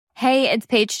Hey, it's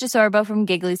Paige DeSorbo from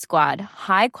Giggly Squad.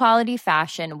 High quality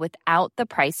fashion without the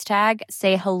price tag.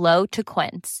 Say hello to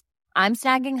Quince. I'm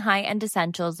snagging high-end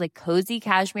essentials like cozy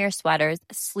cashmere sweaters,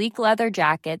 sleek leather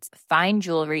jackets, fine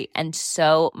jewelry, and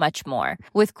so much more.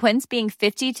 With Quince being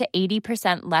 50 to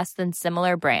 80% less than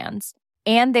similar brands.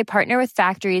 And they partner with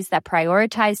factories that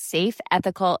prioritize safe,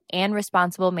 ethical, and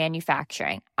responsible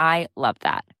manufacturing. I love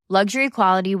that. Luxury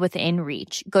quality within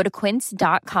reach. Go to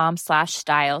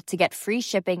quince.com/style to get free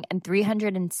shipping and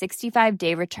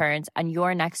 365-day returns on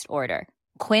your next order.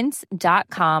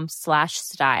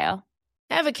 Quince.com/style.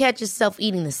 Ever catch yourself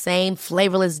eating the same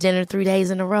flavorless dinner 3 days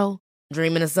in a row?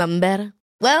 Dreaming of something better?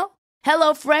 Well,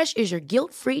 HelloFresh is your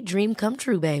guilt-free dream come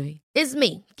true, baby. It's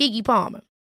me, Keke Palmer.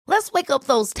 Let's wake up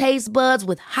those taste buds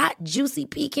with hot, juicy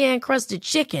pecan-crusted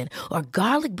chicken or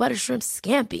garlic butter shrimp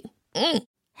scampi.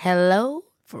 Hello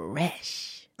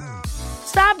Fresh.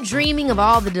 Stop dreaming of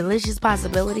all the delicious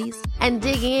possibilities and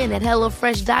dig in at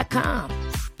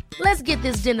HelloFresh.com. Let's get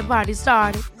this dinner party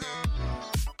started.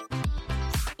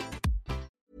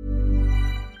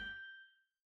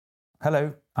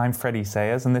 Hello, I'm Freddie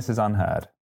Sayers and this is Unheard.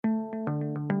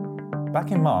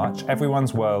 Back in March,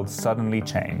 everyone's world suddenly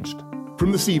changed.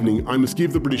 From this evening, I must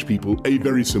give the British people a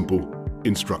very simple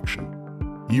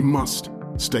instruction. You must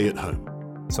stay at home.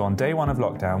 So on day one of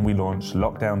lockdown, we launched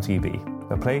Lockdown TV,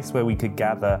 a place where we could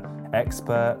gather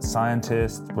experts,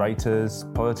 scientists, writers,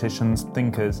 politicians,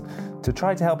 thinkers to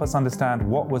try to help us understand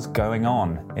what was going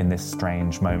on in this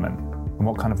strange moment and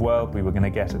what kind of world we were going to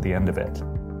get at the end of it.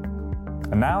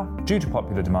 And now, due to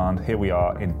popular demand, here we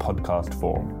are in podcast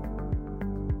form.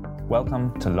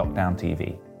 Welcome to Lockdown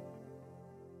TV.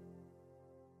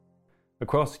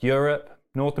 Across Europe,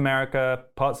 North America,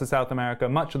 parts of South America,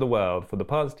 much of the world, for the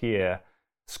past year,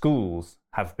 schools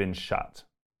have been shut.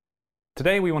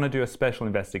 Today we want to do a special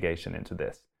investigation into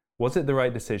this. Was it the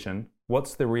right decision?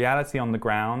 What's the reality on the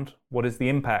ground? What is the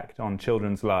impact on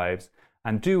children's lives?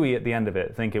 And do we, at the end of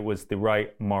it, think it was the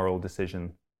right moral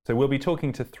decision? So we'll be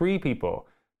talking to three people,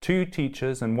 two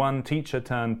teachers and one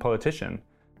teacher-turned-politician,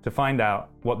 to find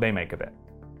out what they make of it.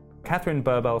 Catherine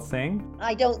Birbal-Singh.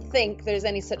 I don't think there's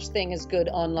any such thing as good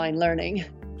online learning.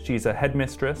 She's a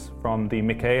headmistress from the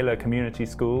Michaela Community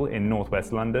School in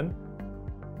northwest London.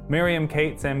 Miriam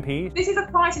Cates MP. This is a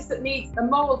crisis that needs a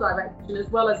moral direction as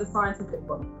well as a scientific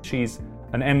one. She's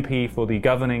an MP for the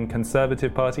governing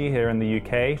Conservative Party here in the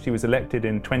UK. She was elected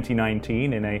in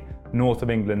 2019 in a north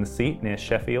of England seat near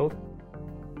Sheffield.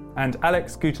 And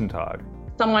Alex Gutentag.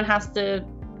 Someone has to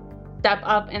step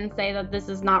up and say that this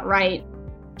is not right.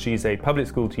 She's a public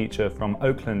school teacher from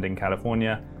Oakland in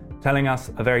California, telling us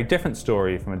a very different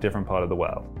story from a different part of the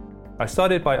world. I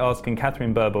started by asking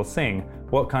Catherine Birbal-Singh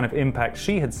what kind of impact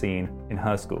she had seen in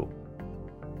her school.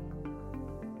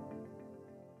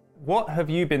 What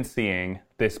have you been seeing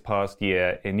this past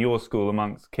year in your school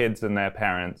amongst kids and their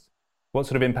parents? What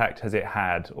sort of impact has it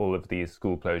had, all of these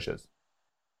school closures?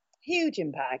 Huge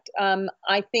impact.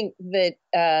 I think that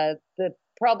the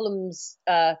problems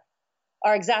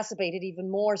are exacerbated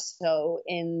even more so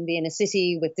in the inner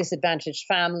city with disadvantaged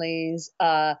families.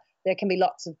 There can be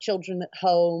lots of children at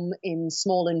home in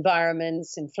small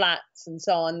environments, in flats and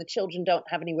so on. The children don't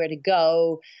have anywhere to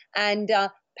go. And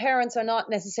parents are not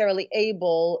necessarily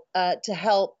able to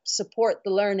help support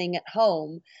the learning at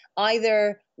home.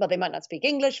 Either, well, they might not speak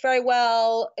English very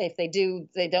well. If they do,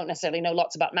 they don't necessarily know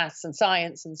lots about maths and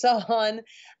science and so on.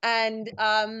 And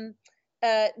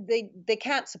they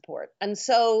can't support. And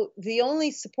so the only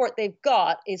support they've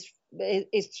got is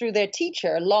through their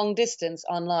teacher, long distance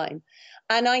online.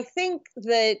 And I think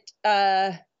that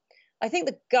the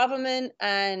government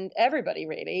and everybody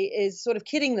really is sort of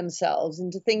kidding themselves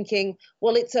into thinking,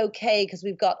 well, it's okay because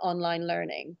we've got online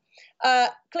learning.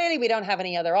 Clearly, we don't have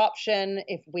any other option.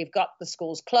 If we've got the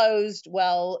schools closed,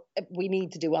 well, we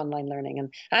need to do online learning.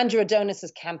 And Andrew Adonis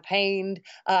has campaigned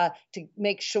to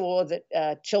make sure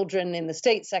that children in the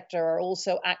state sector are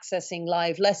also accessing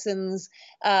live lessons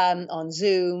on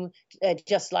Zoom,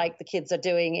 just like the kids are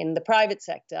doing in the private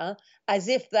sector, as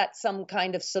if that's some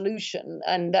kind of solution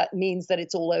and that means that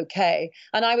it's all okay.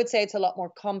 And I would say it's a lot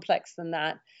more complex than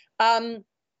that.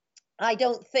 I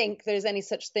don't think there's any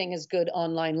such thing as good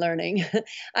online learning.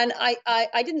 And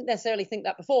I didn't necessarily think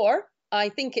that before. I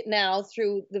think it now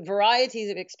through the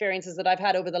varieties of experiences that I've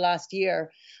had over the last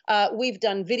year. We've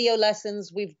done video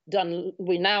lessons. We're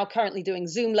now currently doing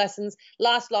Zoom lessons.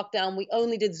 Last lockdown, we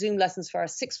only did Zoom lessons for our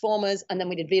sixth formers, and then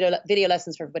we did video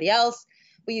lessons for everybody else.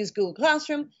 We use Google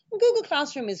Classroom. And Google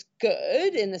Classroom is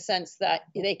good in the sense that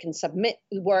they can submit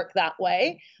work that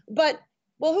way. But,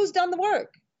 well, who's done the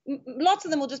work? lots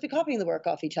of them will just be copying the work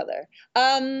off each other.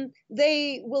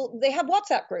 They have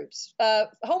WhatsApp groups,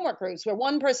 homework groups, where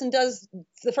one person does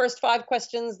the first 5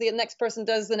 questions, the next person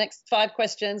does the next 5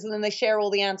 questions, and then they share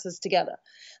all the answers together.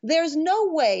 There's no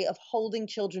way of holding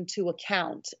children to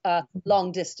account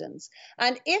long distance.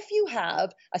 And if you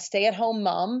have a stay-at-home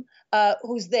mom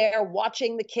who's there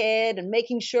watching the kid and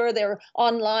making sure they're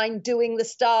online doing the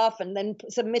stuff and then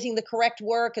submitting the correct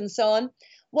work and so on,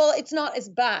 well, it's not as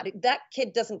bad. That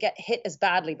kid doesn't get hit as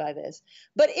badly by this.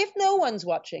 But if no one's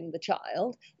watching the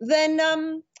child, then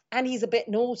and he's a bit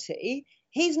naughty,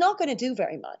 he's not going to do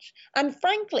very much. And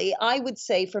frankly, I would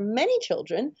say for many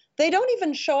children, they don't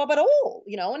even show up at all.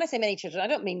 When I say many children, I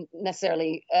don't mean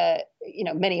necessarily,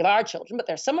 many of our children, but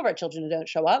there's some of our children who don't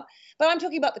show up. But I'm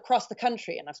talking about across the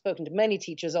country, and I've spoken to many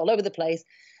teachers all over the place.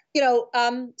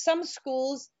 Some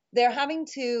schools, they're having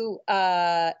to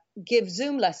give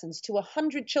Zoom lessons to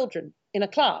 100 children in a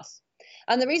class.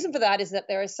 And the reason for that is that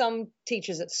there are some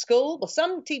teachers at school. Well,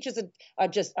 some teachers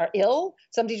are ill.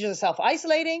 Some teachers are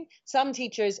self-isolating. Some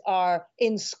teachers are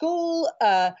in school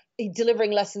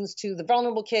delivering lessons to the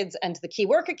vulnerable kids and to the key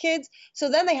worker kids. So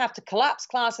then they have to collapse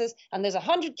classes, and there's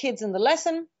 100 kids in the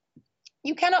lesson.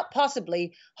 You cannot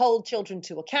possibly hold children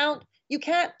to account. You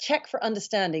can't check for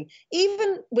understanding.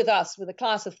 Even with us, with a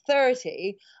class of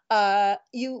 30,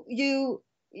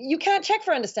 you can't check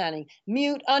for understanding.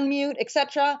 Mute, unmute,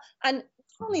 etc. And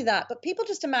not only that, but people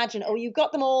just imagine, oh, you've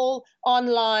got them all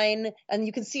online and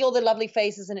you can see all their lovely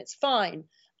faces and it's fine.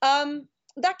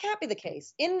 That can't be the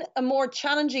case. In a more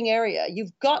challenging area,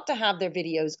 you've got to have their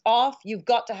videos off. You've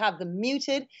got to have them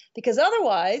muted, because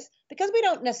otherwise, because we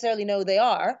don't necessarily know they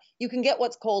are, you can get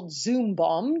what's called Zoom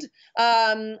bombed.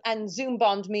 And Zoom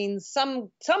bombed means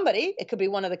somebody, it could be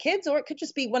one of the kids, or it could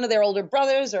just be one of their older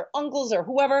brothers or uncles or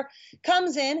whoever,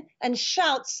 comes in and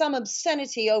shouts some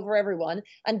obscenity over everyone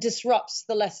and disrupts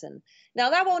the lesson. Now,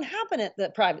 that won't happen at the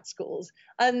private schools,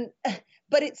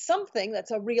 but it's something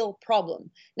that's a real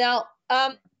problem. Now,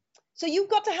 so you've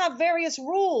got to have various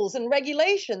rules and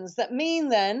regulations that mean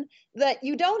then that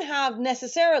you don't have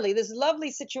necessarily this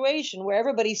lovely situation where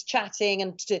everybody's chatting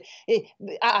and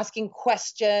asking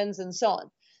questions and so on.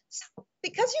 So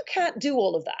because you can't do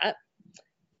all of that,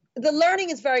 the learning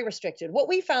is very restricted. What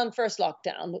we found first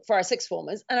lockdown for our sixth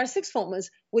formers, and our sixth formers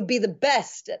would be the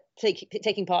best at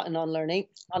taking part in online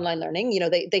learning.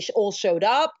 They all showed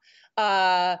up.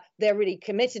 They're really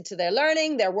committed to their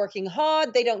learning. They're working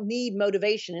hard. They don't need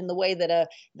motivation in the way that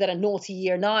a naughty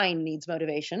year 9 needs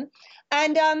motivation.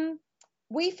 And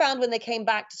we found when they came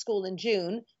back to school in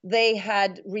June, they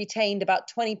had retained about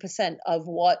 20% of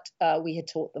what we had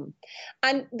taught them.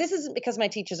 And this isn't because my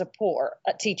teachers are poor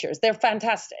teachers. They're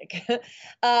fantastic.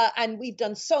 And we've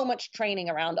done so much training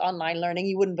around online learning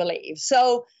you wouldn't believe.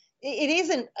 So it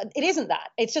isn't that.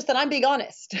 It's just that I'm being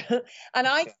honest. And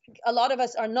I think a lot of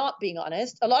us are not being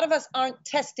honest. A lot of us aren't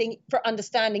testing for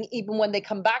understanding even when they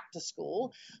come back to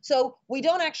school. So we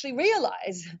don't actually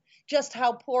realize just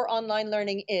how poor online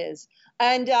learning is.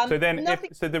 And so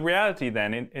the reality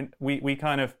then, we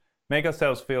kind of make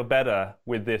ourselves feel better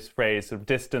with this phrase of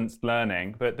distanced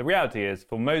learning. But the reality is,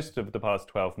 for most of the past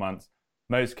 12 months,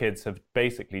 most kids have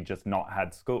basically just not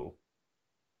had school.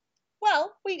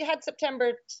 Well, we had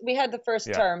September, we had the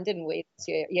first term, didn't we, this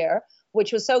year,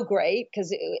 which was so great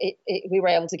because we were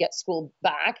able to get school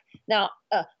back. Now,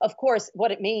 of course,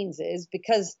 what it means is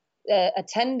because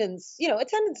attendance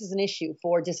is an issue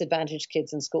for disadvantaged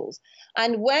kids in schools.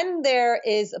 And when there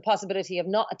is a possibility of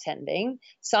not attending,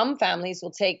 some families will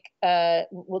take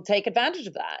advantage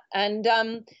of that and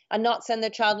not send their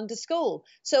child into school.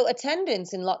 So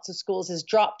attendance in lots of schools has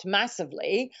dropped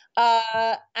massively.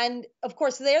 And of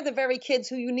course, they're the very kids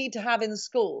who you need to have in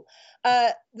school.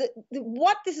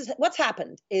 What's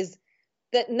happened is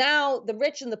that now the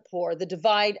rich and the poor, the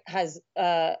divide has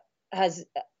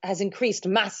increased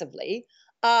massively.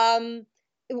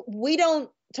 We don't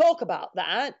talk about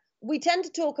that. We tend to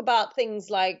talk about things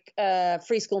like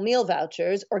free school meal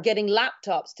vouchers or getting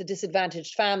laptops to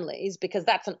disadvantaged families because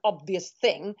that's an obvious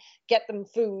thing. Get them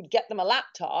food, get them a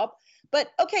laptop. But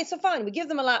okay, so fine, we give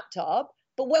them a laptop.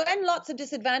 But when lots of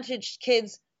disadvantaged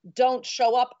kids don't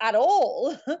show up at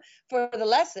all for the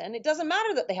lesson, it doesn't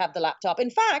matter that they have the laptop.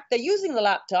 In fact, they're using the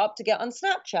laptop to get on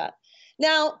Snapchat.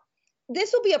 Now,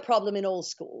 this will be a problem in all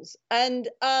schools. And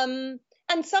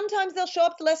sometimes they'll show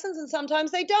up to lessons and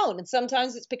sometimes they don't. And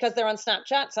sometimes it's because they're on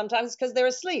Snapchat. Sometimes it's because they're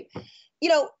asleep.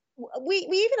 We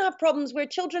even have problems where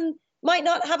children might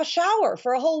not have a shower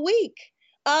for a whole week.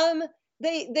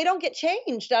 They don't get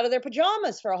changed out of their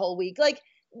pajamas for a whole week. Like,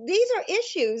 these are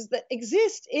issues that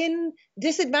exist in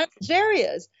disadvantaged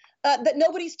areas that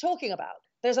nobody's talking about.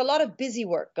 there's a lot of busy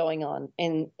work going on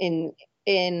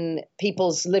in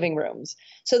people's living rooms.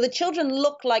 So the children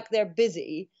look like they're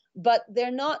busy, but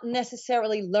they're not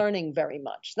necessarily learning very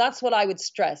much. That's what I would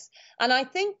stress. And I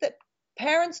think that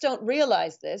parents don't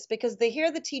realize this because they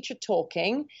hear the teacher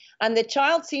talking and the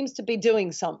child seems to be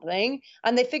doing something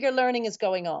and they figure learning is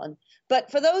going on. But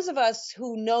for those of us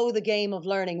who know the game of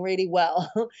learning really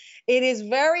well, it is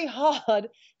very hard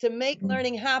to make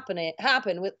learning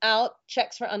happen without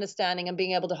checks for understanding and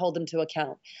being able to hold them to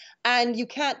account. And you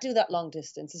can't do that long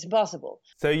distance. It's impossible.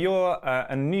 So you're a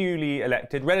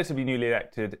relatively newly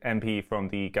elected MP from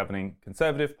the governing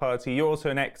Conservative Party. You're also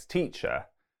an ex-teacher.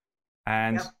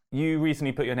 And you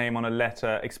recently put your name on a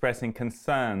letter expressing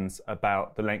concerns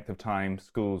about the length of time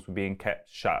schools were being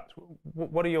kept shut.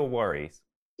 What are your worries?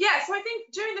 Yeah, so I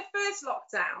think during the first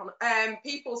lockdown,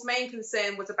 people's main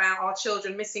concern was about our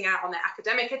children missing out on their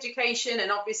academic education.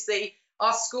 And obviously,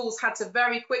 our schools had to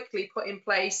very quickly put in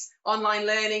place online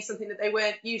learning, something that they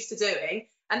weren't used to doing.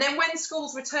 And then when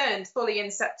schools returned fully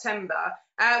in September,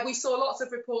 we saw lots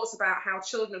of reports about how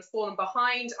children had fallen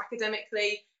behind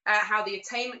academically, how the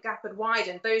attainment gap had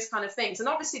widened, those kind of things. And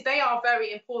obviously, they are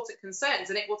very important concerns,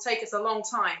 and it will take us a long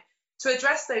time to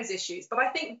address those issues. But I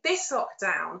think this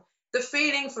lockdown, the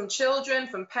feeling from children,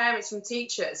 from parents, from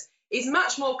teachers is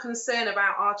much more concern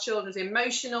about our children's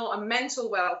emotional and mental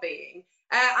well-being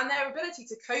and their ability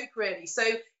to cope, really. So,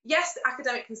 yes, the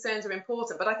academic concerns are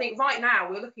important, but I think right now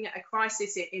we're looking at a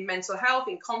crisis in mental health,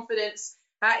 in confidence,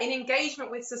 in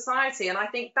engagement with society. And I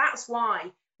think that's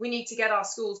why we need to get our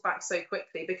schools back so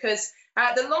quickly, because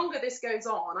the longer this goes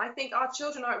on, I think our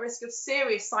children are at risk of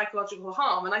serious psychological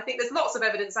harm. And I think there's lots of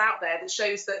evidence out there that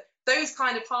shows that those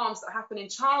kind of harms that happen in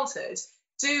childhood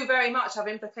do very much have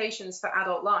implications for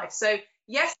adult life. So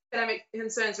yes, academic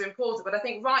concerns are important, but I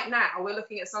think right now we're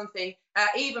looking at something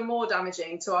even more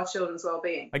damaging to our children's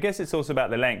well-being. I guess it's also about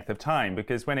the length of time,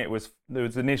 because when there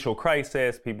was initial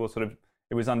crisis,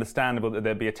 it was understandable that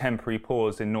there'd be a temporary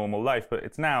pause in normal life, but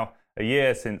it's now a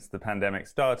year since the pandemic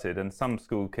started, and some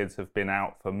school kids have been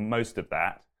out for most of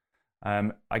that.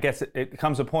 I guess it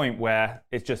comes a point where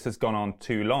it just has gone on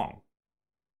too long.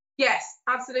 Yes,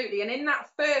 absolutely. And in that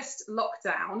first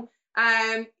lockdown,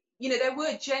 there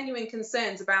were genuine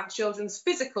concerns about children's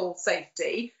physical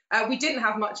safety. We didn't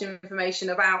have much information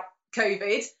about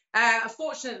COVID.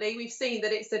 Unfortunately, we've seen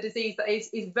that it's a disease that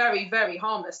is very, very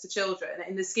harmless to children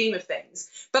in the scheme of things.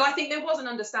 But I think there was an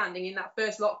understanding in that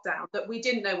first lockdown that we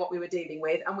didn't know what we were dealing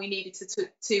with, and we needed to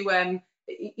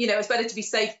it's better to be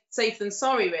safe than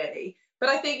sorry, really. But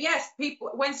I think, yes,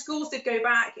 when schools did go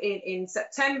back in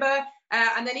September,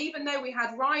 and then even though we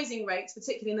had rising rates,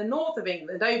 particularly in the north of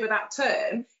England over that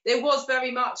term, there was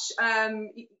very much,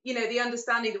 the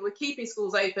understanding that we're keeping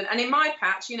schools open. And in my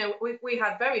patch, we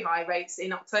had very high rates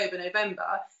in October,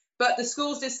 November, but the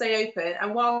schools did stay open.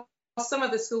 And while some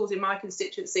of the schools in my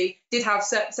constituency did have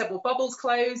several bubbles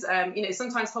close,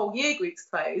 sometimes whole year groups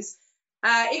close,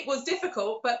 it was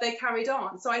difficult, but they carried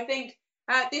on. So I think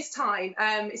at this time,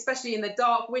 especially in the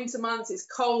dark winter months, it's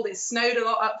cold, it's snowed a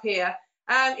lot up here.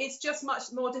 It's just much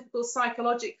more difficult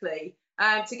psychologically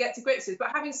to get to grips with.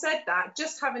 But having said that,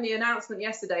 just having the announcement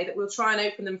yesterday that we'll try and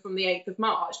open them from the 8th of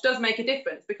March does make a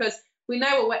difference, because we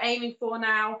know what we're aiming for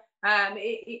now.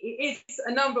 It is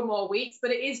a number more weeks,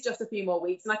 but it is just a few more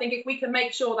weeks. And I think if we can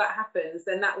make sure that happens,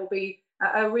 then that will be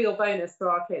a real bonus for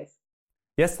our kids.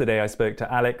 Yesterday, I spoke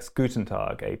to Alex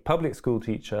Gutentag, a public school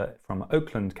teacher from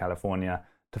Oakland, California,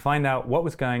 to find out what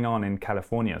was going on in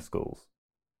California schools.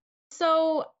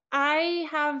 So I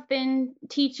have been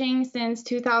teaching since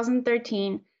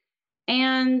 2013,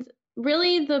 and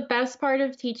really the best part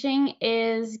of teaching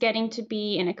is getting to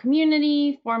be in a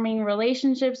community, forming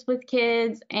relationships with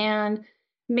kids, and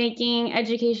making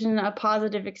education a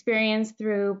positive experience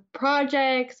through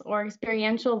projects or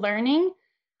experiential learning.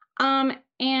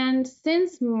 And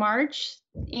since March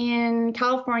in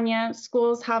California,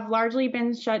 schools have largely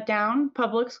been shut down,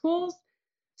 public schools.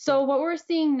 So what we're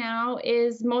seeing now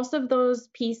is most of those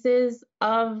pieces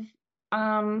of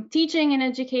teaching and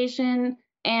education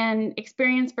and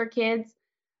experience for kids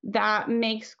that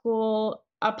make school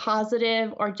a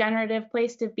positive or generative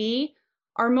place to be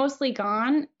are mostly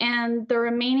gone, and the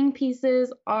remaining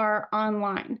pieces are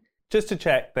online. Just to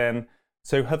check then,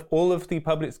 so have all of the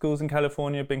public schools in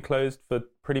California been closed for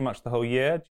pretty much the whole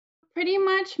year? Pretty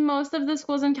much most of the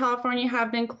schools in California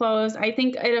have been closed. I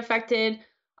think it affected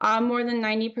more than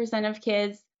 90% of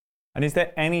kids. And is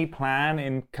there any plan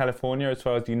in California, as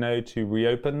far as you know, to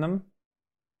reopen them?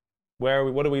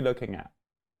 What are we looking at?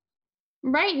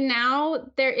 Right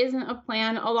now, there isn't a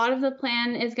plan. A lot of the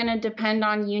plan is going to depend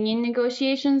on union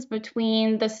negotiations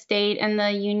between the state and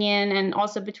the union, and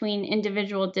also between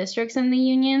individual districts and the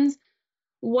unions.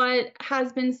 What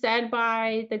has been said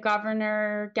by the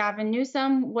governor, Gavin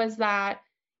Newsom, was that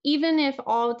even if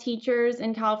all teachers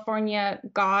in California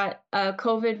got a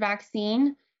COVID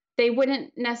vaccine, they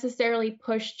wouldn't necessarily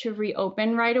push to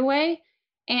reopen right away.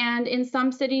 And in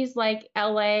some cities like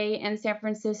LA and San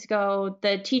Francisco,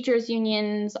 the teachers'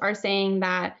 unions are saying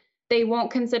that they won't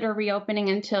consider reopening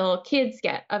until kids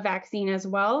get a vaccine as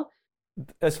well.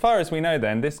 As far as we know,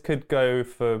 then, this could go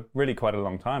for really quite a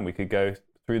long time. We could go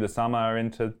through the summer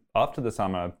into after the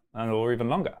summer, or even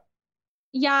longer.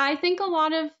 Yeah, I think a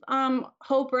lot of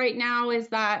hope right now is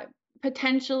that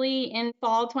potentially in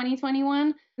fall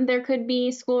 2021, there could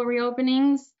be school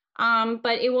reopenings,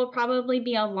 but it will probably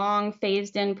be a long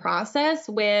phased-in process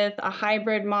with a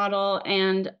hybrid model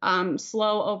and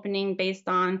slow opening based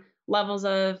on levels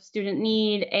of student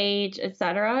need, age,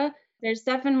 etc. There's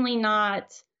definitely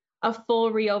not a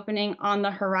full reopening on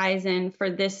the horizon for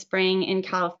this spring in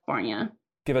California.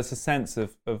 Give us a sense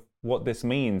of what this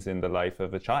means in the life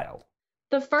of a child.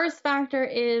 The first factor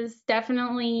is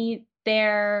definitely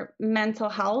their mental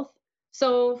health.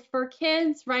 So for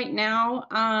kids right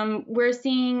now, we're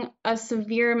seeing a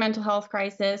severe mental health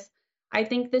crisis. I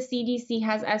think the CDC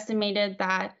has estimated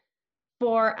that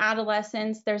for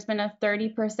adolescents, there's been a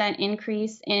 30%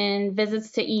 increase in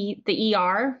visits to the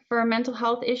ER for mental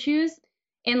health issues.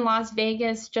 In Las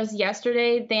Vegas just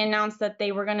yesterday, they announced that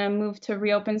they were going to move to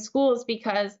reopen schools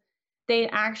because they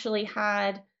actually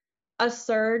had a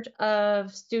surge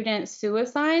of student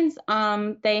suicides.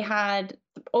 They had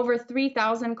over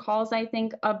 3,000 calls, I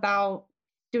think, about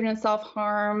student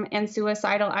self-harm and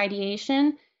suicidal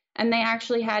ideation. And they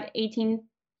actually had 18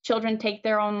 children take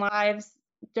their own lives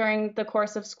during the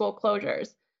course of school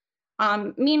closures.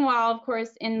 Meanwhile, of course,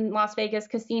 in Las Vegas,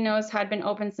 casinos had been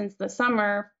open since the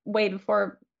summer, way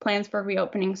before plans for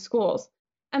reopening schools.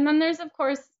 And then there's, of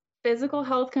course, physical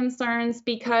health concerns,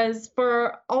 because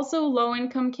for also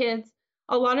low-income kids,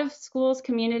 a lot of schools,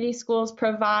 community schools,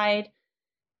 provide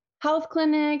health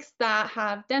clinics that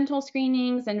have dental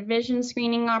screenings and vision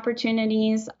screening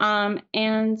opportunities,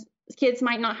 and kids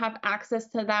might not have access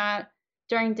to that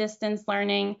during distance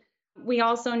learning. We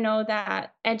also know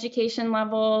that education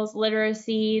levels,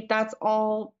 literacy, that's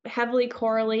all heavily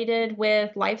correlated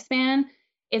with lifespan.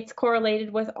 It's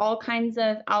correlated with all kinds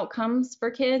of outcomes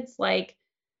for kids, like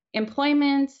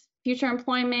employment,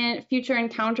 future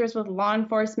encounters with law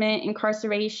enforcement,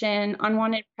 incarceration,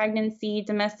 unwanted pregnancy,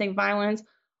 domestic violence,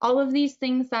 all of these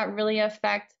things that really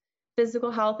affect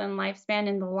physical health and lifespan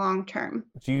in the long term.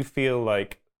 Do you feel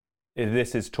like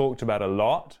this is talked about a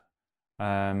lot?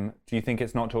 Do you think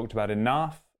it's not talked about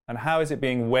enough? And how is it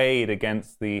being weighed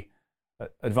against the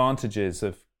advantages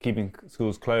of keeping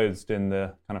schools closed in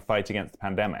the kind of fight against the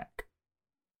pandemic?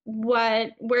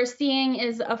 What we're seeing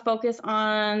is a focus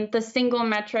on the single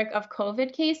metric of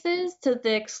COVID cases to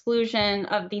the exclusion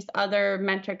of these other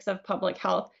metrics of public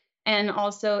health, and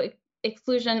also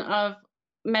exclusion of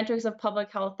metrics of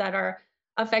public health that are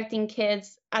affecting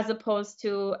kids, as opposed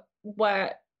to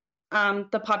what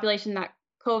the population that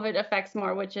COVID affects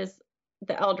more, which is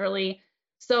the elderly.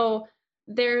 So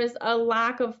there's a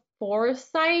lack of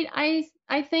foresight,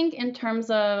 I think, in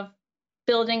terms of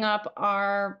building up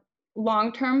our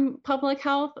long-term public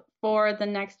health for the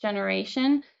next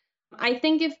generation. I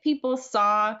think if people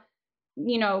saw,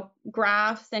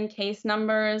 graphs and case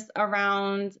numbers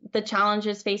around the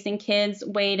challenges facing kids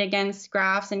weighed against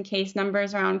graphs and case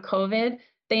numbers around COVID,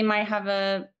 they might have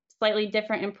a slightly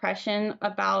different impression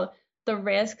about the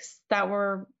risks that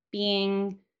were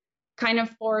being kind of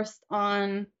forced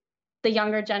on the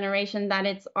younger generation that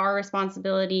it's our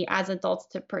responsibility as adults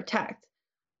to protect.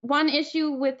 One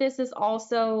issue with this is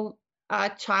also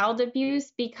child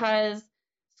abuse, because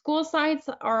school sites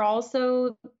are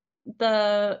also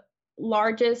the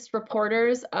largest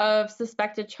reporters of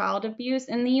suspected child abuse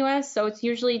in the US. So it's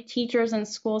usually teachers and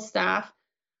school staff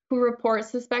who report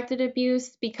suspected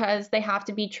abuse because they have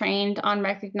to be trained on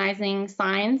recognizing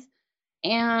signs.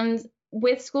 And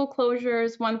with school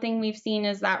closures, one thing we've seen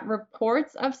is that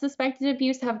reports of suspected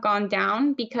abuse have gone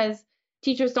down because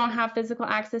teachers don't have physical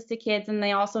access to kids, and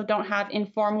they also don't have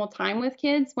informal time with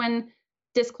kids when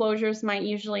disclosures might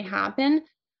usually happen.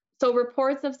 So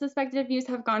reports of suspected abuse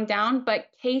have gone down, but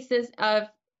cases of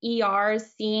ERs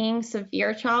seeing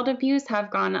severe child abuse have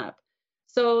gone up.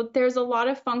 So there's a lot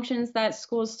of functions that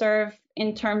schools serve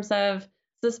in terms of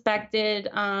suspected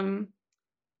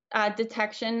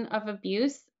detection of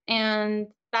abuse, and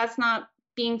that's not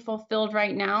being fulfilled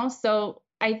right now. So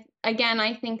I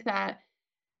think that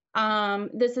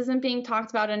This isn't being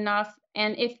talked about enough.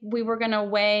 And if we were going to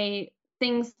weigh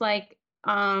things like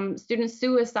student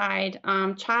suicide,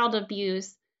 child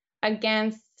abuse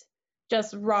against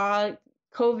just raw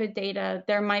COVID data,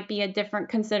 there might be a different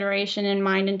consideration in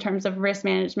mind in terms of risk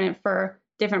management for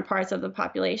different parts of the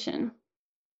population.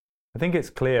 I think it's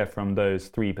clear from those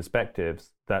three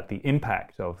perspectives that the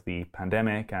impact of the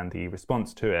pandemic and the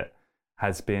response to it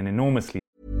has been enormously.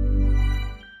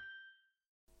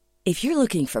 If you're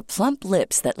looking for plump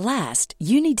lips that last,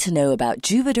 you need to know about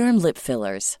Juvederm lip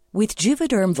fillers. With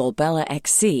Juvederm Volbella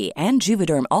XC and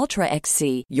Juvederm Ultra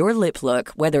XC, your lip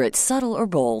look, whether it's subtle or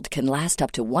bold, can last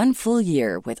up to 1 full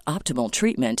year with optimal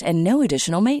treatment and no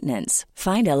additional maintenance.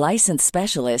 Find a licensed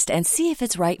specialist and see if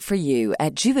it's right for you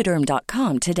at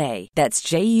Juvederm.com today. That's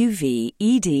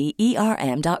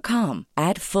JUVEDERM.com.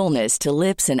 Add fullness to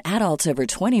lips in adults over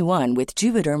 21 with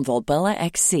Juvederm Volbella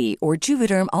XC or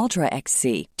Juvederm Ultra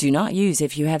XC. Do not use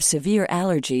if you have severe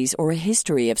allergies or a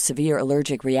history of severe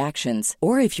allergic reactions,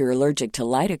 or if you're allergic to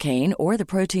lidocaine or the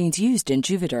proteins used in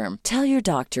Juvederm. Tell your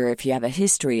doctor if you have a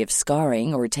history of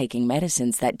scarring or taking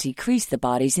medicines that decrease the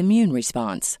body's immune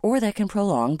response or that can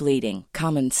prolong bleeding.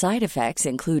 Common side effects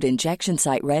include injection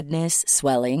site redness,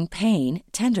 swelling, pain,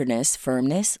 tenderness,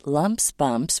 firmness, lumps,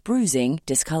 bumps, bruising,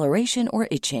 discoloration, or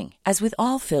itching. As with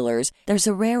all fillers, there's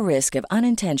a rare risk of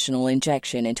unintentional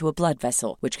injection into a blood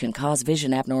vessel, which can cause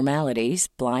vision abnormalities,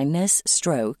 blindness,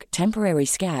 stroke, temporary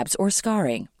scabs, or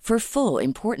scarring. For full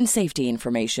important safety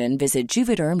information, visit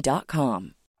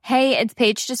Juvederm.com. Hey, it's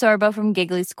Paige DeSorbo from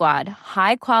Giggly Squad.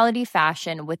 High quality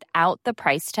fashion without the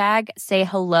price tag. Say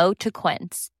hello to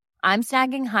Quince. I'm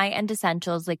snagging high-end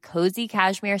essentials like cozy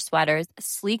cashmere sweaters,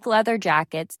 sleek leather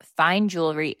jackets, fine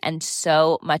jewelry, and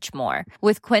so much more.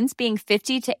 With Quince being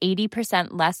 50 to 80%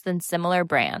 less than similar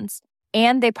brands.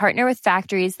 And they partner with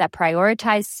factories that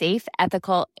prioritize safe,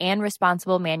 ethical, and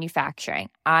responsible manufacturing.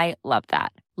 I love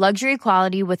that. Luxury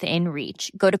quality within reach.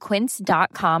 Go to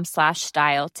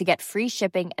quince.com/style to get free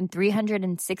shipping and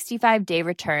 365-day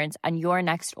returns on your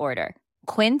next order.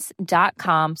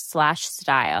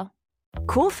 Quince.com/style.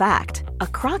 Cool fact, a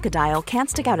crocodile can't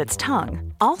stick out its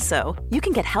tongue. Also, you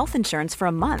can get health insurance for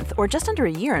a month or just under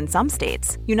a year in some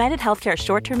states. United Healthcare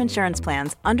short-term insurance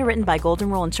plans, underwritten by Golden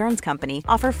Rule Insurance Company,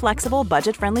 offer flexible,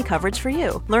 budget-friendly coverage for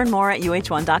you. Learn more at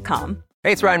UH1.com.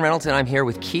 Hey, it's Ryan Reynolds, and I'm here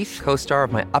with Keith, co-star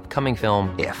of my upcoming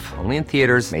film, If, only in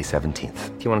theaters May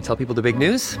 17th. Do you want to tell people the big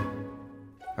news?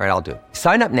 All right, I'll do it.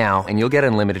 Sign up now and you'll get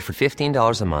unlimited for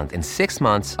 $15 a month and 6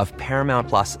 months of Paramount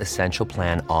Plus Essential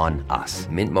Plan on us.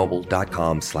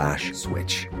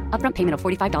 MintMobile.com/switch. Upfront payment of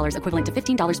 $45 equivalent to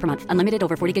 $15 per month. Unlimited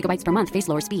over 40 gigabytes per month. Face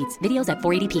lower speeds. Videos at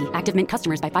 480p. Active Mint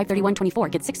customers by 531.24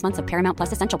 get 6 months of Paramount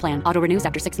Plus Essential Plan. Auto renews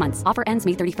after 6 months. Offer ends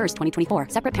May 31st, 2024.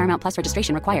 Separate Paramount Plus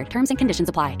registration required. Terms and conditions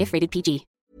apply if rated PG.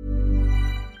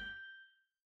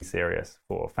 Serious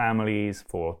for families,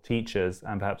 for teachers,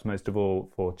 and perhaps most of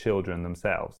all for children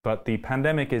themselves. But the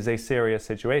pandemic is a serious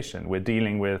situation. We're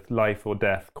dealing with life or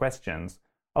death questions.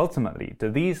 Ultimately,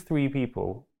 do these three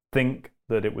people think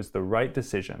that it was the right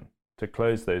decision to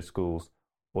close those schools,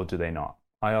 or do they not?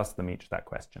 I asked them each that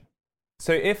question.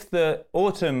 So if the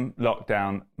autumn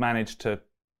lockdown managed to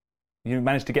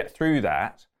get through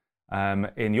that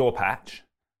in your patch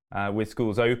with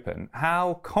schools open,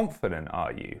 how confident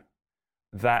are you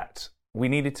that we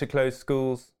needed to close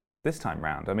schools this time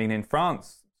round? I mean, in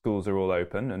France, schools are all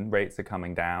open and rates are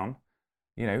coming down.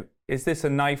 You know, is this a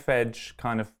knife edge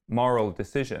kind of moral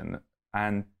decision?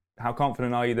 And how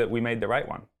confident are you that we made the right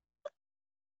one?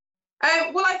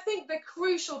 Well, I think the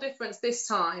crucial difference this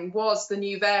time was the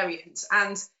new variant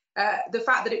and the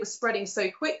fact that it was spreading so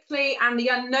quickly and the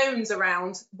unknowns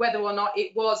around whether or not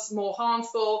it was more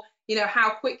harmful, you know, how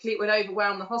quickly it would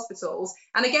overwhelm the hospitals.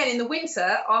 And again, in the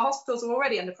winter, our hospitals are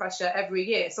already under pressure every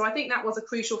year. So I think that was a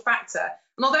crucial factor.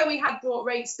 And although we had brought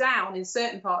rates down in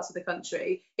certain parts of the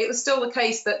country, it was still the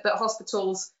case that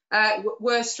hospitals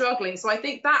were struggling. So I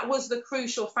think that was the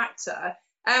crucial factor.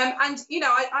 And, you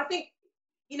know, I think,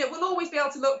 you know, we'll always be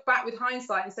able to look back with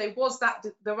hindsight and say, was that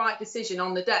the right decision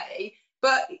on the day?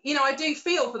 But, you know, I do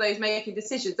feel for those making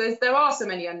decisions. There are so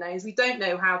many unknowns. We don't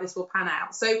know how this will pan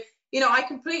out. So, you know, I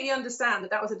completely understand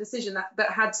that was a decision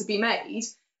that had to be made.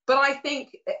 But I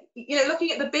think, you know,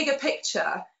 looking at the bigger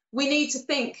picture, we need to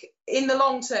think in the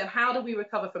long term, how do we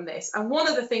recover from this? And one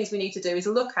of the things we need to do is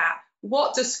look at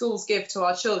what do schools give to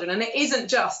our children? And it isn't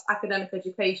just academic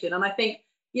education. And I think,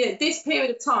 you know, this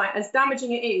period of time, as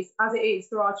damaging it is, as it is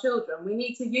for our children, we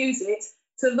need to use it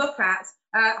to look at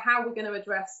how we're going to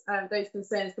address those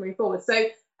concerns coming forward. So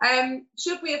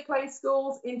Should we have closed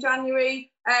schools in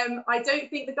January? I don't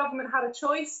think the government had a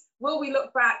choice. Will we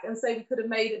look back and say we could have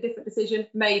made a different decision?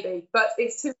 Maybe, but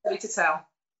it's too early to tell.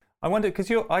 I wonder,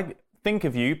 because I think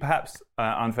of you, perhaps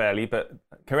unfairly, but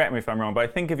correct me if I'm wrong, but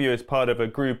I think of you as part of a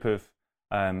group of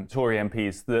Tory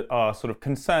MPs that are sort of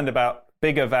concerned about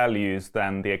bigger values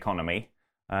than the economy,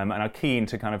 and are keen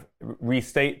to kind of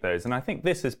restate those. And I think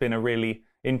this has been a really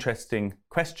interesting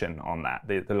question on that,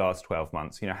 the last 12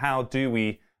 months. How do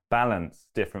we balance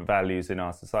different values in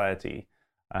our society?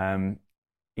 And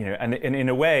in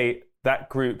a way, that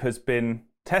group has been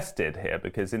tested here,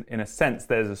 because in a sense,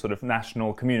 there's a sort of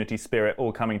national community spirit,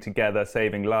 all coming together,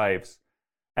 saving lives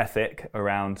ethic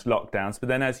around lockdowns. But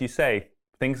then, as you say,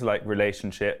 things like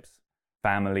relationships,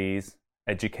 families,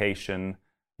 education,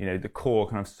 the core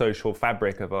kind of social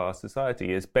fabric of our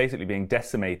society is basically being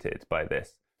decimated by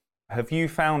this. Have you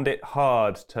found it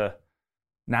hard to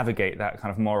navigate that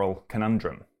kind of moral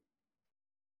conundrum?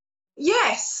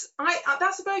 Yes,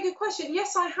 that's a very good question.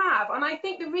 Yes, I have. And I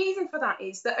think the reason for that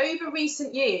is that over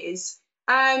recent years,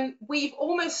 we've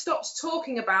almost stopped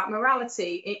talking about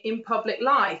morality in public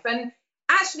life. And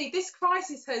actually, this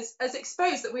crisis has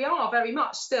exposed that we are very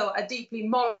much still a deeply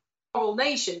moral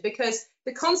nation, because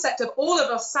the concept of all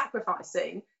of us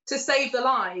sacrificing to save the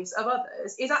lives of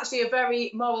others is actually a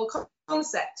very moral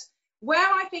concept. Where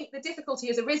I think the difficulty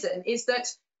has arisen is that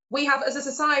we have, as a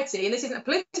society, and this isn't a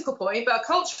political point, but a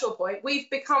cultural point, we've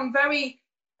become very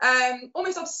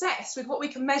almost obsessed with what we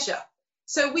can measure.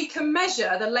 So we can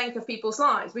measure the length of people's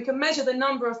lives. We can measure the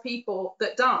number of people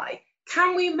that die.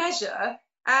 Can we measure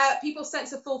people's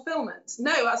sense of fulfillment?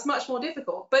 No, that's much more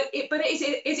difficult. But is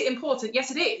it important? Yes,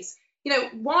 it is.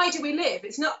 Why do we live?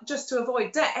 It's not just to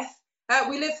avoid death.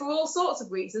 We live for all sorts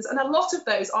of reasons, and a lot of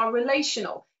those are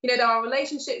relational. There are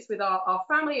relationships with our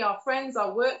family, our friends,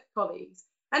 our work colleagues.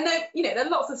 And there are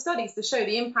lots of studies to show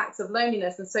the impacts of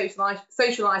loneliness and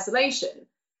social isolation.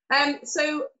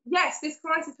 So yes, this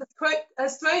crisis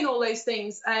has thrown all those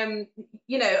things,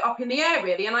 up in the air,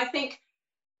 really. And I think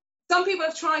some people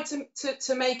have tried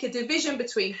to make a division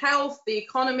between health, the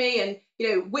economy,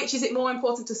 and which is it more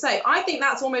important to save. I think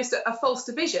that's almost a false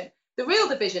division. The real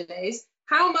division is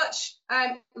how much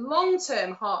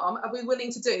long-term harm are we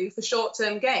willing to do for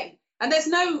short-term gain? And there's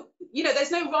no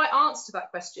right answer to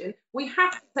that question. We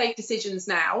have to take decisions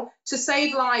now to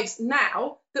save lives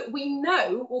now that we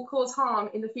know will cause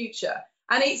harm in the future.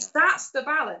 And that's the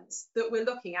balance that we're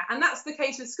looking at. And that's the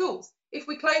case with schools. If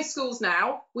we close schools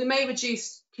now, we may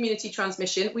reduce community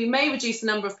transmission. We may reduce the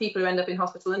number of people who end up in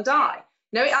hospital and die.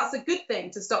 That's a good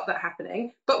thing to stop that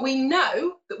happening. But we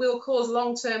know that we'll cause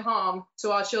long-term harm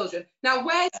to our children. Now,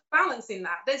 where's the balance in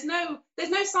that? There's no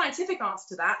scientific answer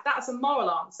to that. That's a moral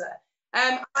answer.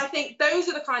 I think those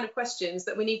are the kind of questions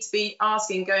that we need to be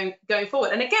asking going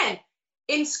forward. And again,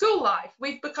 in school life,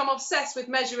 we've become obsessed with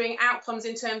measuring outcomes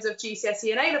in terms of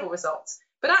GCSE and A-level results.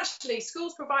 But actually,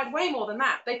 schools provide way more than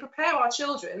that. They prepare our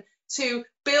children to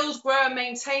build, grow, and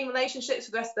maintain relationships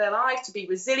for the rest of their life, to be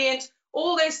resilient,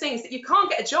 all those things that you can't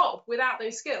get a job without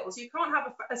those skills. You can't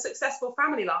have a successful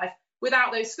family life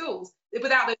without those skills.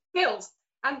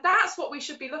 And that's what we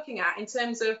should be looking at in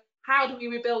terms of how do we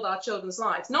rebuild our children's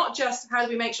lives? Not just how do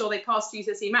we make sure they pass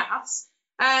GCSE maths,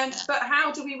 but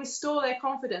how do we restore their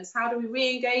confidence? How do we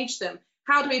re-engage them?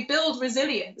 How do we build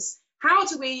resilience? How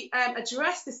do we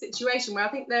address this situation where I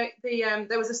think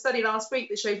there was a study last week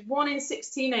that showed 1 in 6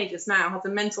 teenagers now has a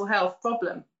mental health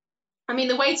problem. I mean,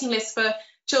 the waiting list for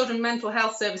children's mental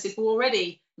health services were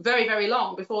already very, very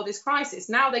long before this crisis.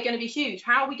 Now they're going to be huge.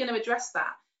 How are we going to address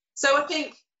that? So I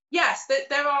think, yes, that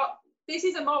this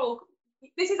is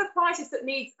a crisis that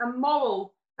needs a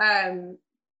moral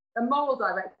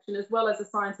direction as well as a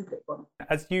scientific one.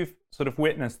 As you've sort of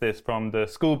witnessed this from the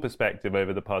school perspective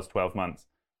over the past 12 months,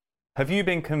 have you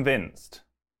been convinced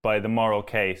by the moral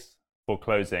case for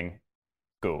closing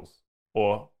schools,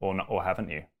 or haven't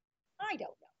you? I don't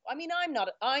know. I mean,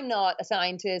 I'm not a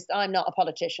scientist. I'm not a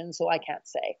politician, so I can't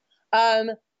say.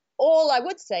 All I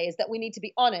would say is that we need to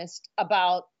be honest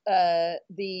about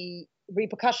the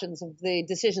repercussions of the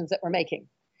decisions that we're making.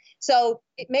 So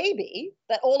it may be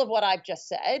that all of what I've just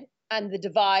said, and the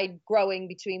divide growing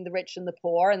between the rich and the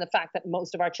poor, and the fact that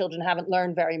most of our children haven't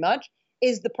learned very much,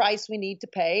 is the price we need to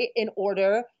pay in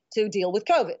order to deal with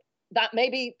COVID. That may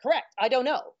be correct. I don't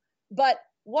know. But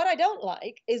what I don't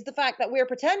like is the fact that we're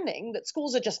pretending that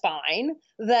schools are just fine,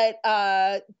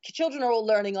 that children are all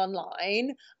learning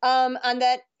online, and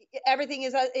that everything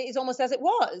is almost as it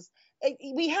was.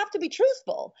 We have to be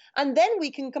truthful, and then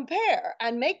we can compare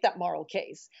and make that moral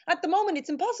case. At the moment, it's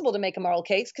impossible to make a moral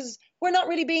case because we're not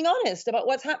really being honest about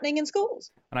what's happening in schools.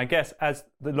 And I guess as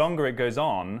the longer it goes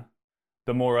on,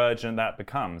 the more urgent that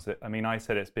becomes. I mean, I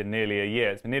said it's been nearly a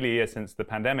year. It's been nearly a year since the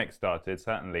pandemic started,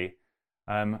 certainly.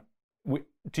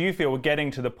 Do you feel we're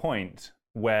getting to the point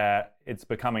where it's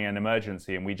becoming an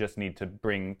emergency and we just need to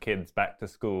bring kids back to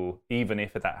school, even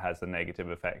if that has a negative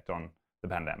effect on the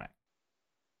pandemic?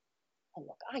 Oh,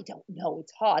 look, I don't know.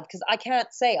 It's hard because I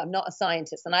can't say. I'm not a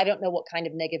scientist, and I don't know what kind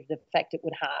of negative effect it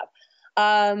would have.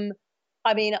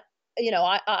 I mean,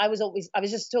 I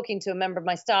was just talking to a member of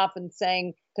my staff and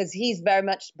saying, because he's very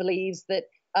much believes that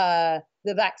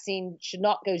the vaccine should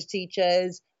not go to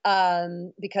teachers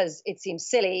because it seems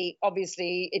silly.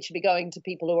 Obviously, it should be going to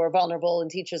people who are vulnerable,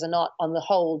 and teachers are not, on the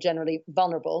whole, generally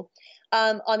vulnerable.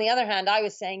 On the other hand, I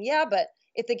was saying, yeah, but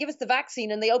if they give us the vaccine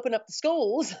and they open up the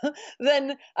schools,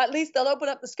 then at least they'll open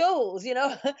up the schools,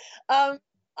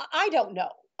 I don't know.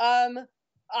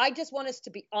 I just want us to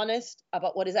be honest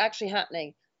about what is actually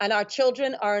happening. And our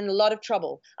children are in a lot of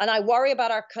trouble. And I worry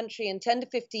about our country in 10 to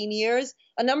 15 years.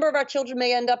 A number of our children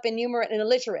may end up innumerate and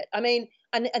illiterate. I mean,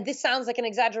 and this sounds like an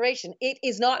exaggeration. It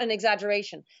is not an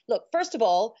exaggeration. Look, first of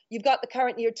all, you've got the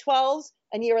current year 12s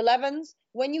and year 11s.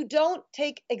 When you don't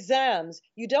take exams,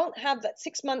 you don't have that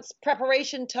 6 months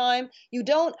preparation time. You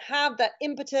don't have that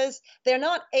impetus. They're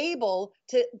not able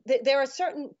to, there are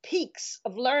certain peaks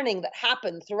of learning that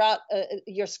happen throughout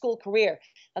your school career.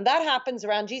 And that happens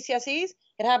around GCSEs.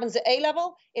 It happens at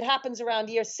A-level. It happens around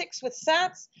year 6 with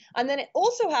SATs. And then it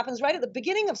also happens right at the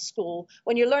beginning of school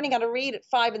when you're learning how to read at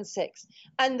 5 and 6.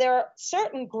 And there are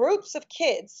certain groups of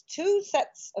kids, 2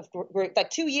 sets of groups,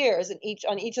 like 2 years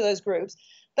on each of those groups,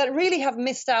 that really have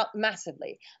missed out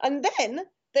massively. And then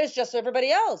there's just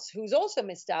everybody else who's also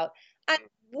missed out. And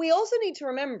we also need to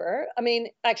remember, I mean,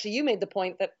 actually, you made the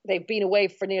point that they've been away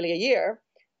for nearly a year.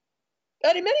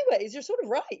 And in many ways, you're sort of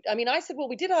right. I mean, I said, well,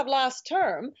 we did have last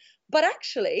term, but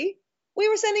actually, we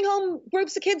were sending home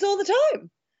groups of kids all the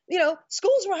time.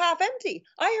 Schools were half empty.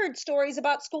 I heard stories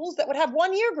about schools that would have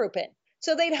 1 year group in.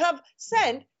 So they'd have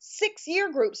sent 6 year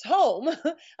groups home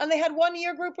and they had 1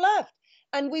 year group left.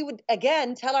 And we would,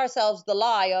 again, tell ourselves the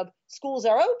lie of schools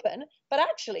are open. But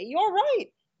actually, you're right.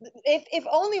 If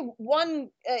only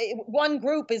one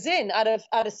group is in out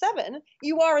of 7,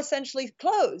 you are essentially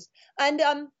closed. And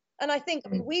I think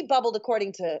we bubbled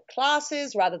according to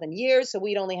classes rather than years, so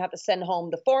we'd only have to send home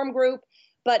the form group.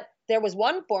 But there was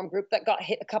one form group that got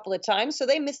hit a couple of times, so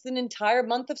they missed an entire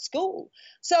month of school.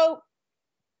 So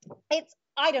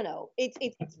I don't know.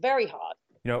 It's very hard.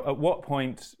 At what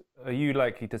point are you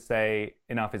likely to say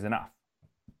enough is enough?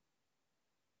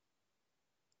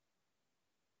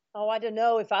 Oh, I don't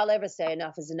know if I'll ever say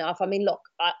enough is enough. I mean, look,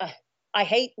 I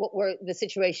hate the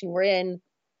situation we're in,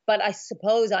 but I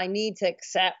suppose I need to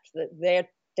accept that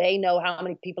they know how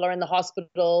many people are in the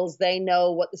hospitals. They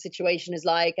know what the situation is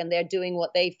like, and they're doing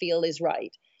what they feel is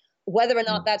right. Whether or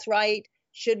not that's right,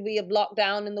 should we have locked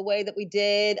down in the way that we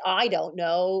did? I don't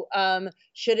know.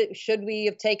 Should we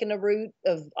have taken a route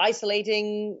of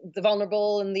isolating the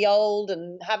vulnerable and the old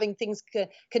and having things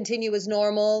continue as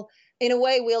normal? In a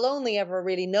way, we'll only ever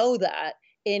really know that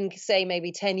in, say,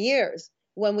 maybe 10 years.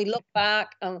 When we look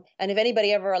back, and if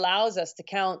anybody ever allows us to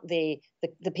count the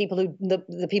people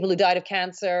who died of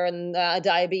cancer and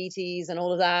diabetes and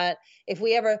all of that, if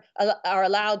we ever are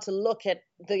allowed to look at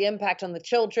the impact on the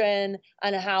children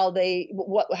and how they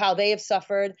have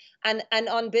suffered, and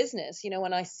on business,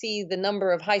 when I see the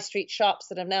number of high street shops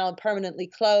that have now permanently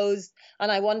closed, and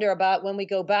I wonder about when we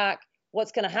go back,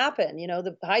 what's going to happen?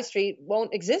 The high street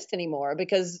won't exist anymore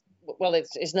because, well,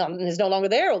 it's no longer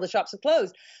there. All the shops have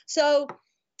closed. So,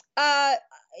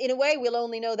 in a way, we'll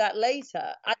only know that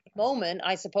later. At the moment,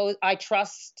 I suppose I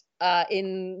trust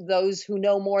in those who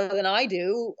know more than I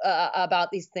do about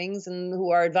these things and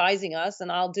who are advising us, and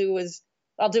I'll do as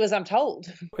I'm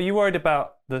told. Are you worried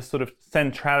about the sort of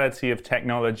centrality of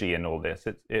technology in all this?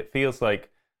 It feels like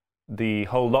the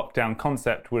whole lockdown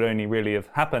concept would only really have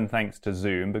happened thanks to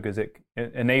Zoom because it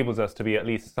enables us to be at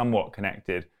least somewhat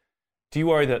connected. Do you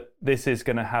worry that this is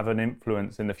going to have an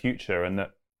influence in the future and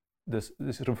that this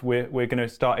sort of we're going to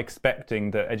start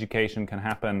expecting that education can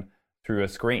happen through a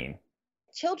screen?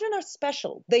 Children are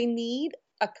special. They need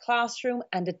a classroom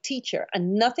and a teacher,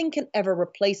 and nothing can ever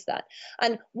replace that.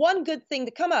 And one good thing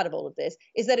to come out of all of this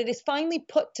is that it is finally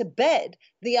put to bed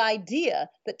the idea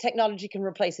that technology can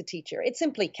replace a teacher. It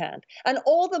simply can't. And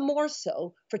all the more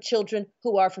so for children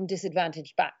who are from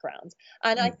disadvantaged backgrounds.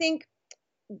 And I think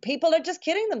people are just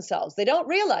kidding themselves. They don't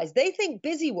realize. They think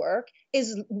busy work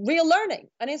is real learning,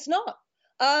 and it's not.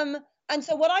 And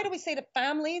so what I always say to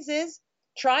families is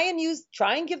try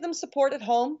and give them support at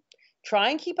home.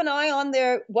 Try and keep an eye on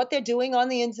what they're doing on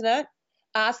the internet.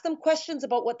 Ask them questions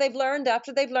about what they've learned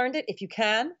after they've learned it, if you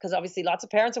can, because obviously lots of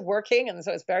parents are working, and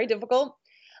so it's very difficult.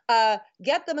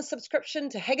 Get them a subscription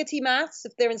to Heggerty Maths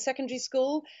if they're in secondary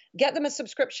school. Get them a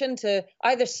subscription to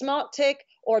either SmartTick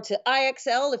or to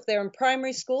IXL if they're in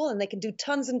primary school, and they can do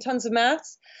tons and tons of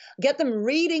maths. Get them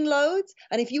reading loads,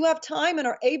 and if you have time and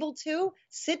are able to,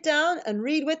 sit down and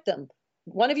read with them.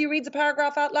 One of you reads a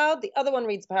paragraph out loud, the other one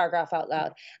reads a paragraph out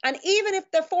loud. And even if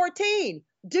they're 14,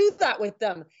 do that with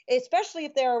them, especially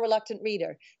if they're a reluctant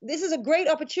reader. This is a great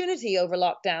opportunity over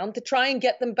lockdown to try and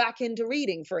get them back into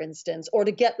reading, for instance, or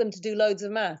to get them to do loads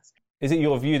of maths. Is it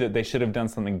your view that they should have done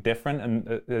something different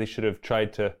and they should have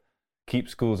tried to keep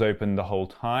schools open the whole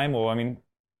time? Or, I mean,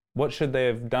 what should they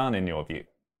have done in your view?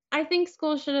 I think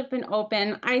schools should have been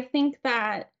open. I think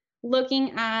that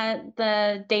looking at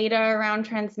the data around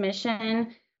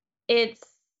transmission, it's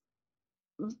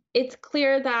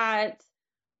clear that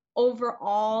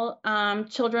overall,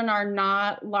 children are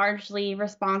not largely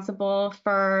responsible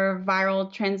for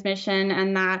viral transmission,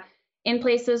 and that in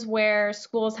places where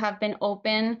schools have been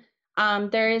open,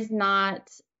 there is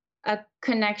not a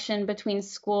connection between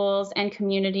schools and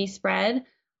community spread.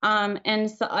 And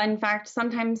so, in fact,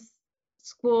 sometimes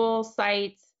school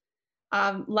sites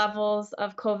levels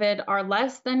of COVID are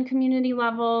less than community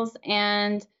levels.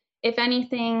 And if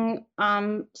anything,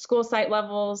 school site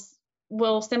levels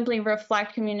will simply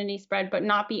reflect community spread, but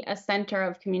not be a center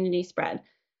of community spread.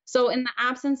 So in the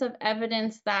absence of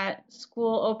evidence that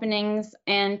school openings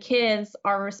and kids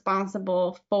are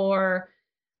responsible for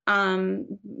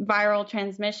viral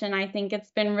transmission, I think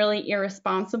it's been really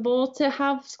irresponsible to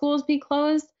have schools be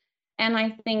closed. And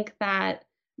I think that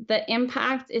the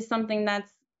impact is something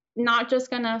that's not just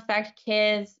going to affect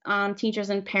kids, teachers,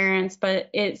 and parents, but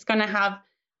it's going to have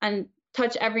and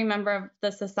touch every member of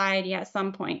the society at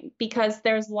some point, because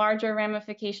there's larger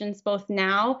ramifications both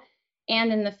now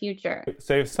and in the future.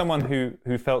 So if someone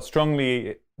who felt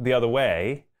strongly the other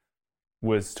way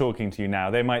was talking to you now,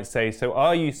 they might say, so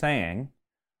are you saying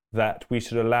that we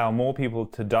should allow more people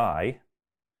to die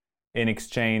in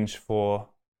exchange for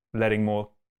letting more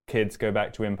kids go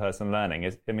back to in-person learning?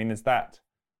 Is that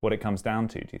what it comes down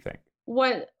to, do you think?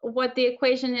 What the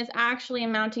equation is actually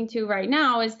amounting to right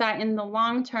now is that in the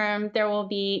long term, there will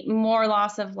be more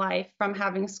loss of life from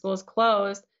having schools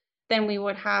closed than we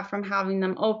would have from having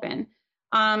them open.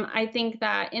 I think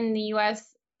that in the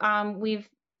US, we've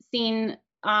seen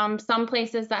some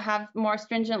places that have more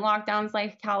stringent lockdowns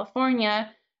like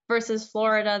California versus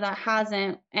Florida that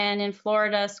hasn't. And in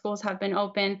Florida, schools have been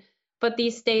open, but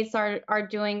these states are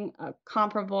doing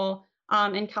comparable,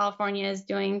 and California is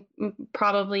doing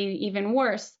probably even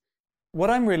worse. What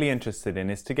I'm really interested in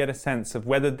is to get a sense of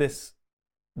whether this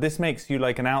makes you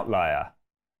like an outlier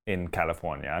in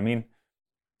California. I mean,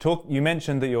 you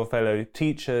mentioned that your fellow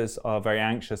teachers are very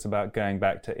anxious about going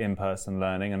back to in-person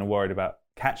learning and are worried about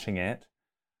catching it.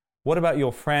 What about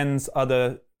your friends,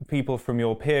 other people from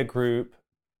your peer group?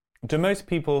 Do most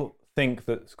people think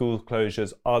that school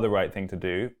closures are the right thing to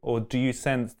do, or do you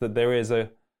sense that there is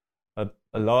a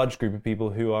large group of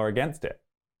people who are against it?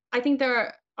 I think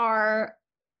there are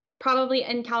probably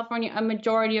in California a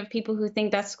majority of people who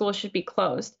think that schools should be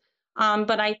closed.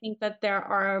 But I think that there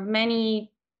are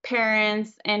many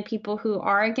parents and people who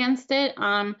are against it.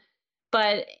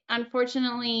 But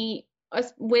unfortunately,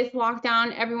 with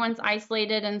lockdown, everyone's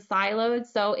isolated and siloed.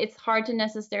 So it's hard to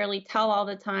necessarily tell all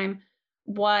the time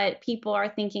what people are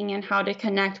thinking and how to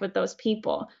connect with those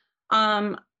people.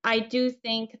 I do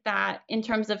think that in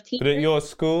terms of teachers... But at your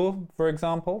school, for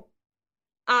example?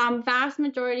 Vast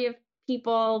majority of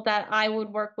people that I would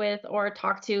work with or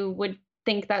talk to would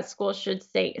think that schools should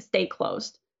stay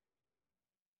closed.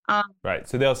 Right.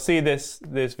 So they'll see this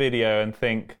video and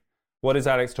think, what is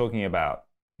Alex talking about?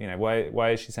 You know,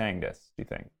 why is she saying this, do you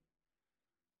think?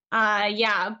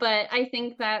 Yeah, but I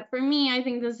think that for me, I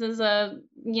think this is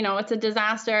it's a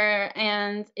disaster,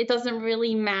 and it doesn't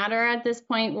really matter at this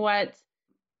point what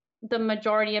the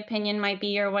majority opinion might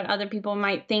be or what other people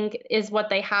might think is what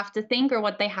they have to think or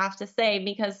what they have to say,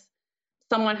 because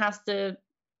someone has to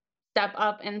step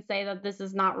up and say that this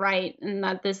is not right and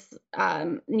that this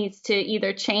needs to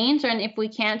either change, and if we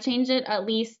can't change it, at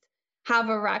least have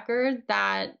a record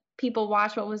that people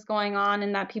watched what was going on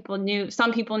and that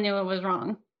some people knew it was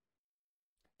wrong.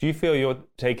 Do you feel you're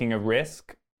taking a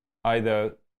risk,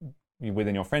 either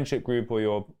within your friendship group or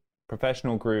your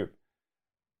professional group,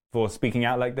 for speaking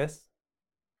out like this?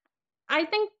 I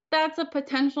think that's a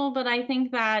potential, but I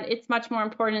think that it's much more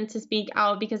important to speak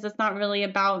out because it's not really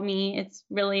about me. It's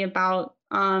really about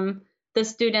the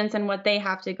students and what they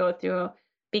have to go through,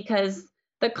 because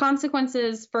the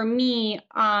consequences for me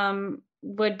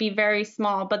would be very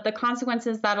small, but the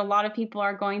consequences that a lot of people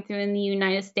are going through in the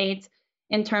United States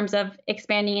in terms of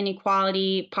expanding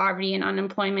inequality, poverty, and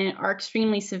unemployment are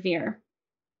extremely severe.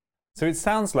 So it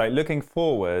sounds like, looking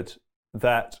forward,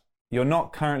 that you're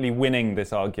not currently winning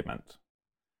this argument.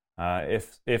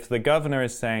 If the governor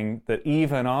is saying that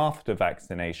even after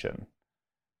vaccination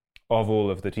of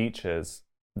all of the teachers,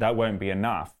 that won't be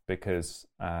enough because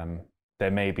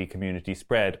there may be community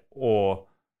spread, or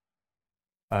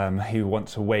who want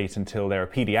to wait until there are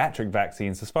pediatric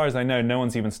vaccines. As far as I know, no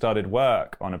one's even started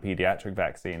work on a pediatric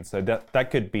vaccine, so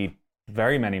that could be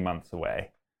very many months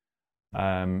away.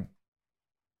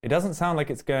 It doesn't sound like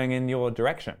it's going in your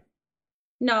direction.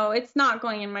 No, it's not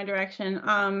going in my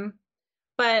direction.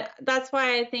 But that's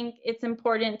why I think it's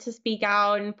important to speak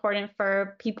out, important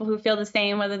for people who feel the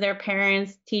same, whether they're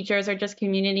parents, teachers, or just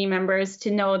community members,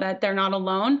 to know that they're not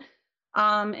alone.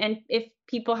 And if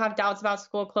people have doubts about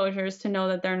school closures, to know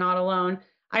that they're not alone.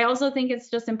 I also think it's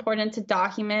just important to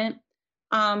document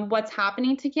what's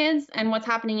happening to kids and what's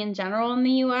happening in general in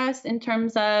the U.S. in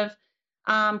terms of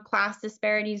class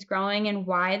disparities growing and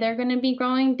why they're going to be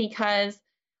growing, because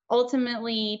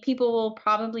ultimately people will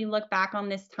probably look back on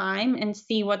this time and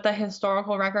see what the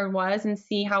historical record was and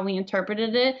see how we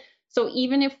interpreted it. So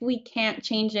even if we can't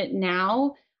change it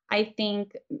now, I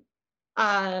think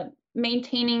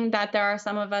maintaining that there are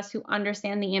some of us who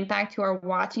understand the impact, who are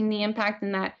watching the impact,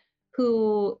 and that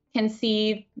who can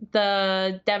see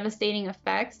the devastating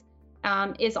effects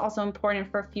is also important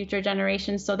for future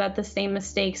generations, so that the same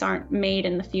mistakes aren't made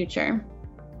in the future.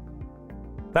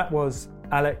 That was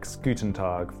Alex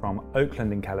Gutentag from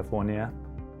Oakland in California.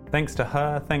 Thanks to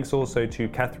her, thanks also to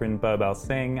Catherine Birbal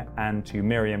Singh and to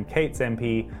Miriam Cates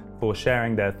MP for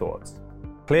sharing their thoughts.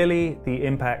 Clearly, the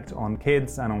impact on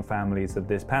kids and on families of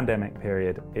this pandemic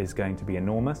period is going to be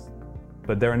enormous,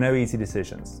 but there are no easy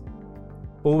decisions.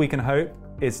 All we can hope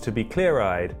is to be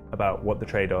clear-eyed about what the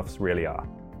trade-offs really are.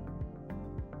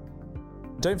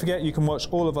 Don't forget you can watch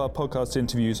all of our podcast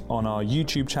interviews on our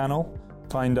YouTube channel.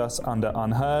 Find us under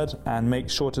Unheard and make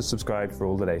sure to subscribe for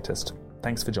all the latest.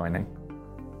 Thanks for joining.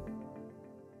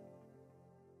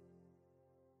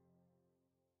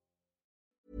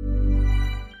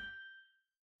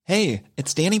 Hey,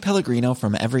 it's Danny Pellegrino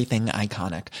from Everything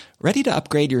Iconic. Ready to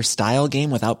upgrade your style game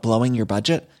without blowing your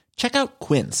budget? Check out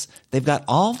Quince. They've got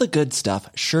all the good stuff,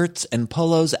 shirts and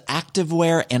polos,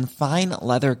 activewear, and fine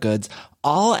leather goods,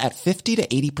 all at 50 to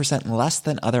 80% less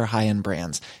than other high-end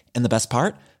brands. And the best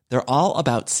part? They're all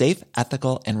about safe,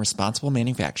 ethical, and responsible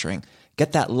manufacturing.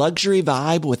 Get that luxury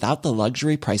vibe without the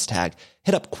luxury price tag.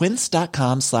 Hit up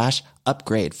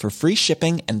quince.com/upgrade for free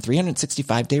shipping and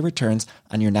 365-day returns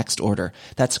on your next order.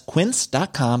 That's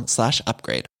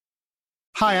quince.com/upgrade.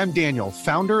 Hi, I'm Daniel,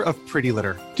 founder of Pretty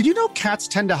Litter. Did you know cats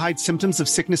tend to hide symptoms of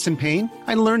sickness and pain?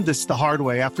 I learned this the hard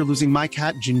way after losing my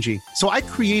cat, Gingy. So I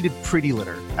created Pretty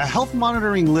Litter, a health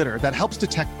monitoring litter that helps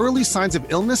detect early signs of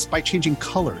illness by changing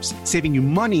colors, saving you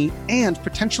money and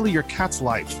potentially your cat's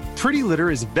life. Pretty Litter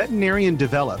is veterinarian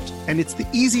developed, and it's the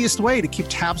easiest way to keep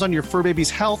tabs on your fur baby's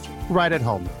health right at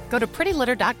home. Go to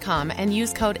prettylitter.com and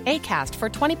use code ACAST for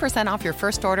 20% off your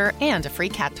first order and a free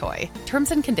cat toy.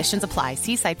 Terms and conditions apply.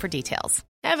 See site for details.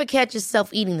 Ever catch yourself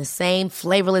eating the same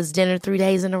flavorless dinner 3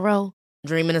 days in a row?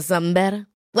 Dreaming of something better?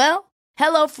 Well,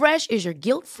 HelloFresh is your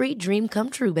guilt-free dream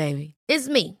come true, baby. It's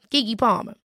me, Keke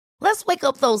Palmer. Let's wake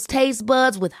up those taste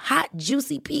buds with hot,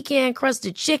 juicy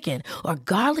pecan-crusted chicken or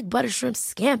garlic butter shrimp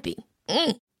scampi.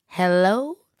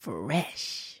 Hello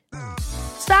Fresh.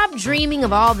 Stop dreaming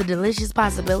of all the delicious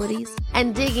possibilities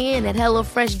and dig in at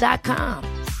HelloFresh.com.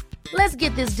 Let's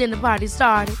get this dinner party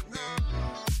started.